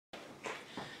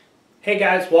Hey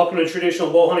guys, welcome to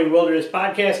Traditional Bow Hunting Wilderness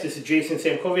Podcast. This is Jason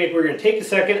Samkoviak. We're going to take a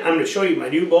second. I'm going to show you my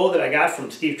new bow that I got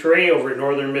from Steve Turay over at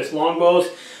Northern Miss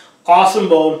Longbows. Awesome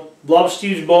bow. Love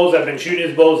Steve's bows. I've been shooting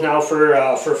his bows now for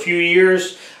a few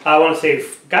years. I want to say,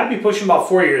 got to be pushing about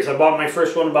 4 years. I bought my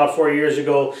first one about 4 years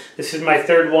ago. This is my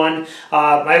third one.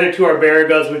 My other two are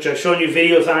Baragas, which I've shown you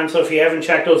videos on, so if you haven't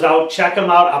checked those out, check them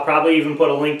out. I'll probably even put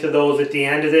a link to those at the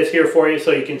end of this here for you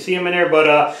so you can see them in there.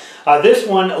 But this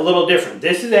one, a little different.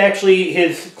 This is actually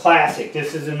his classic.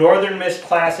 This is a Northern Miss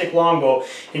Classic Longbow,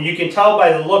 and you can tell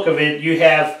by the look of it, you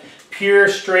have pure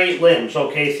straight limbs.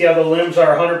 Okay, see how the limbs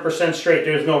are 100% straight.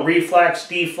 There's no reflex,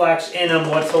 deflex in them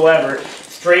whatsoever.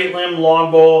 Straight limb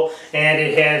longbow, and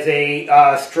it has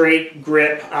a straight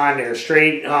grip on there.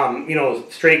 Straight,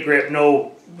 straight grip,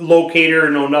 no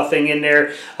locator, no nothing in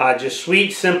there. Just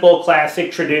sweet, simple,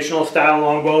 classic, traditional style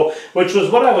longbow, which was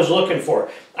what I was looking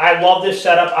for. I love this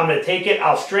setup. I'm going to take it,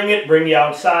 I'll string it, bring you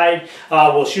outside.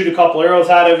 We'll shoot a couple arrows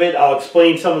out of it. I'll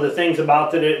explain some of the things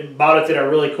about it that are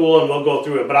really cool, and we'll go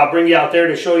through it. But I'll bring you out there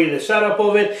to show you the setup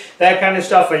of it, that kind of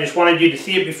stuff. I just wanted you to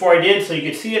see it before I did, so you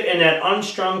could see it in that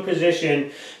unstrung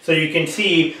position, so you can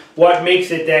see what makes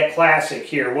it that classic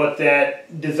here, what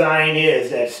that design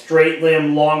is, that straight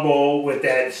limb longbow with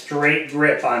that straight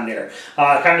grip on there.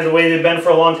 Kind of the way they've been for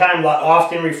a long time,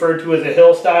 often referred to as a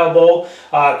hill style bow,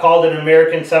 called an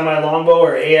American semi-longbow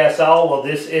or ASL. Well,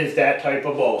 this is that type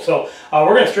of bow. So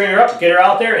we're going to string her up, get her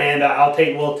out there, and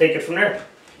we'll take it from there.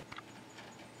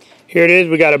 Here it is.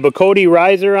 We got a Bacote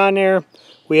riser on there.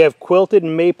 We have quilted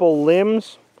maple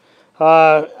limbs.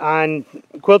 On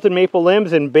quilted maple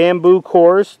limbs and bamboo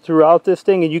cores throughout this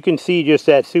thing, and you can see just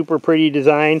that super pretty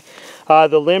design.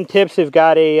 The limb tips have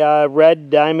got a red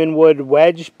diamond wood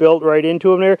wedge built right into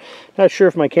them there. Not sure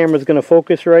if my camera's going to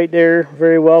focus right there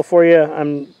very well for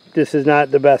you. This is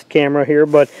not the best camera here,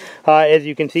 but as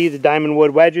you can see, the diamond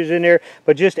wood wedges in there.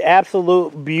 But just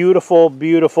absolute beautiful,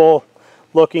 beautiful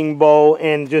looking bow,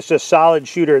 and just a solid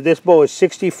shooter. This bow is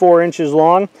 64 inches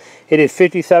long. It is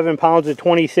 57 pounds at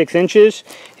 26 inches,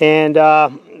 and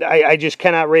I just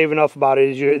cannot rave enough about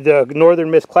it. It's the Northern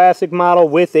Miss Classic model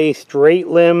with a straight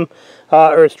limb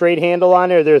or a straight handle on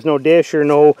there. There's no dish or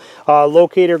no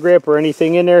locator grip or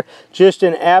anything in there. Just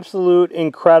an absolute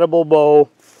incredible bow,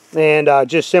 and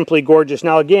just simply gorgeous.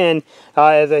 Now again,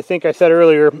 as I think I said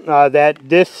earlier, that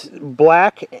this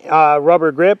black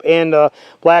rubber grip and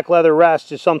black leather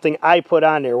rest is something I put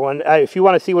on there. If you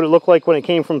want to see what it looked like when it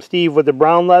came from Steve with the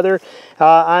brown leather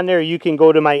on there, you can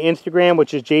go to my Instagram,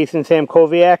 which is Jason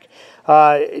Samkoviak,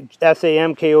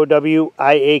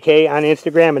 Samkowiak on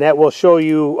Instagram, and that will show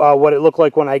you what it looked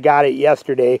like when I got it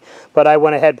yesterday. But I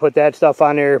went ahead, put that stuff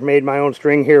on there, made my own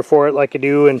string here for it like I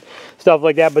do and stuff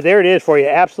like that. But there it is for you.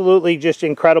 Absolutely just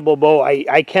incredible bow.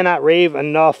 I cannot rave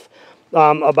enough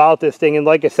about this thing. And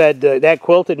like I said, that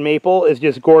quilted maple is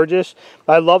just gorgeous.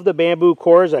 I love the bamboo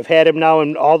cores. I've had him now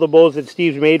in all the bows that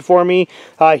Steve's made for me.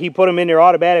 He put them in there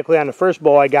automatically on the first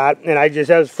bow I got, and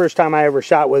that was the first time I ever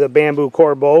shot with a bamboo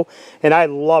core bow, and I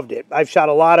loved it. I've shot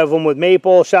a lot of them with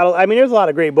maple. I mean, there's a lot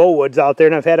of great bow woods out there,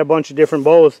 and I've had a bunch of different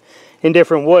bows in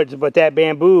different woods, but that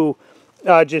bamboo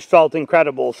just felt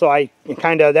incredible. So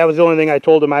that was the only thing I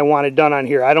told him I wanted done on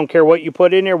here. I don't care what you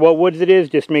put in there, what woods it is,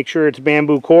 just make sure it's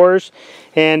bamboo cores.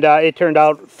 And it turned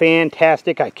out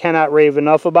fantastic. I cannot rave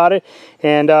enough about it.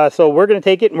 And so we're going to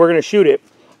take it and we're going to shoot it.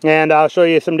 And I'll show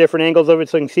you some different angles of it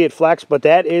so you can see it flex. But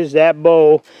that is that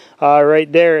bow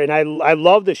right there. And I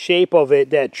love the shape of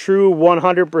it, that true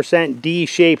 100% D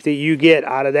shape that you get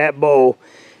out of that bow.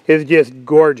 Is just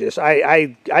gorgeous.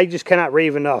 I just cannot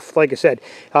rave enough. Like I said,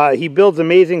 he builds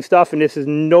amazing stuff, and this is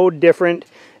no different.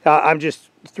 I'm just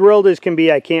thrilled as can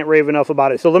be. I can't rave enough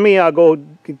about it. So let me go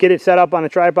get it set up on a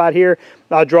tripod here.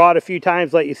 I'll draw it a few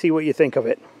times, let you see what you think of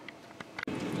it.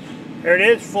 There it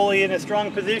is, fully in a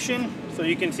strung position, so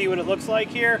you can see what it looks like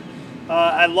here.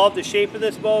 I love the shape of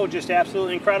this bow, just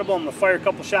absolutely incredible. I'm going to fire a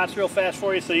couple shots real fast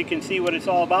for you so you can see what it's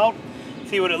all about.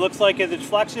 See what it looks like as it's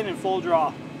flexing in full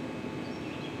draw.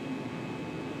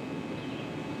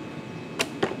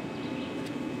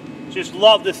 Just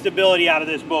love the stability out of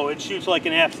this bow. It shoots like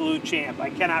an absolute champ. I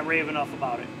cannot rave enough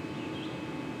about it.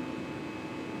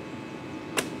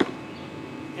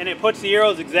 And it puts the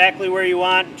arrows exactly where you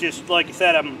want. Just like I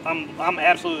said, I'm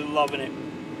absolutely loving it.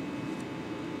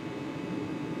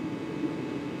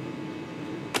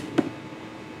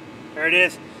 There it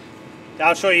is.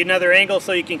 I'll show you another angle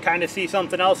so you can kind of see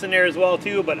something else in there as well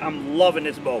too, but I'm loving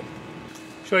this bow.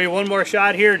 Show you one more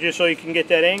shot here just so you can get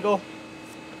that angle.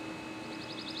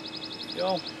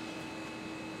 Go.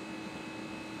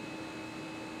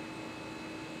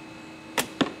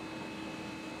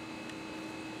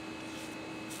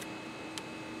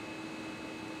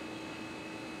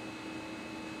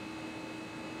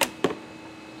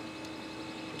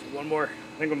 one more.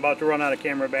 I think I'm about to run out of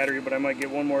camera battery, but I might get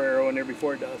one more arrow in there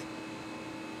before it does.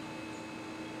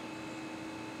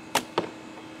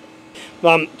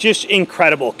 Just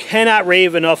incredible. Cannot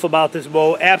rave enough about this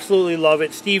bow. Absolutely love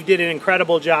it. Steve did an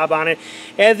incredible job on it,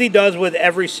 as he does with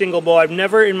every single bow. I've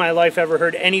never in my life ever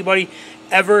heard anybody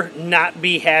ever not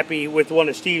be happy with one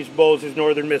of Steve's bows, his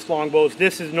Northern Miss longbows.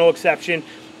 This is no exception.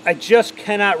 I just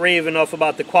cannot rave enough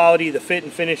about the quality, the fit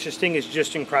and finish. This thing is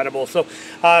just incredible. So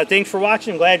thanks for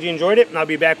watching. I'm glad you enjoyed it, and I'll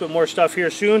be back with more stuff here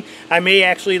soon. I may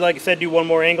actually, like I said, do one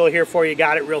more angle here for you.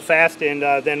 Got it real fast, and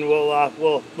then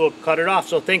we'll cut it off.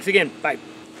 So thanks again. Bye.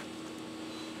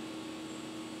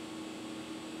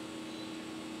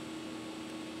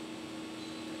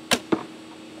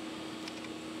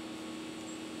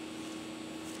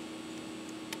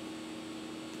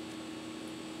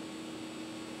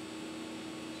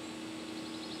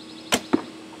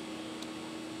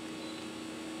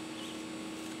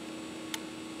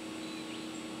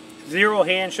 Zero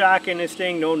hand shock in this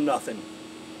thing, no nothing.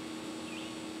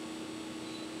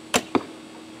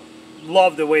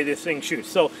 Love the way this thing shoots.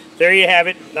 So there you have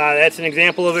it. That's an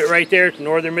example of it right there.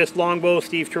 Northern Miss longbow,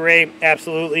 Steve Turay,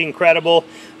 absolutely incredible.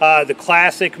 The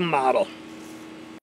classic model.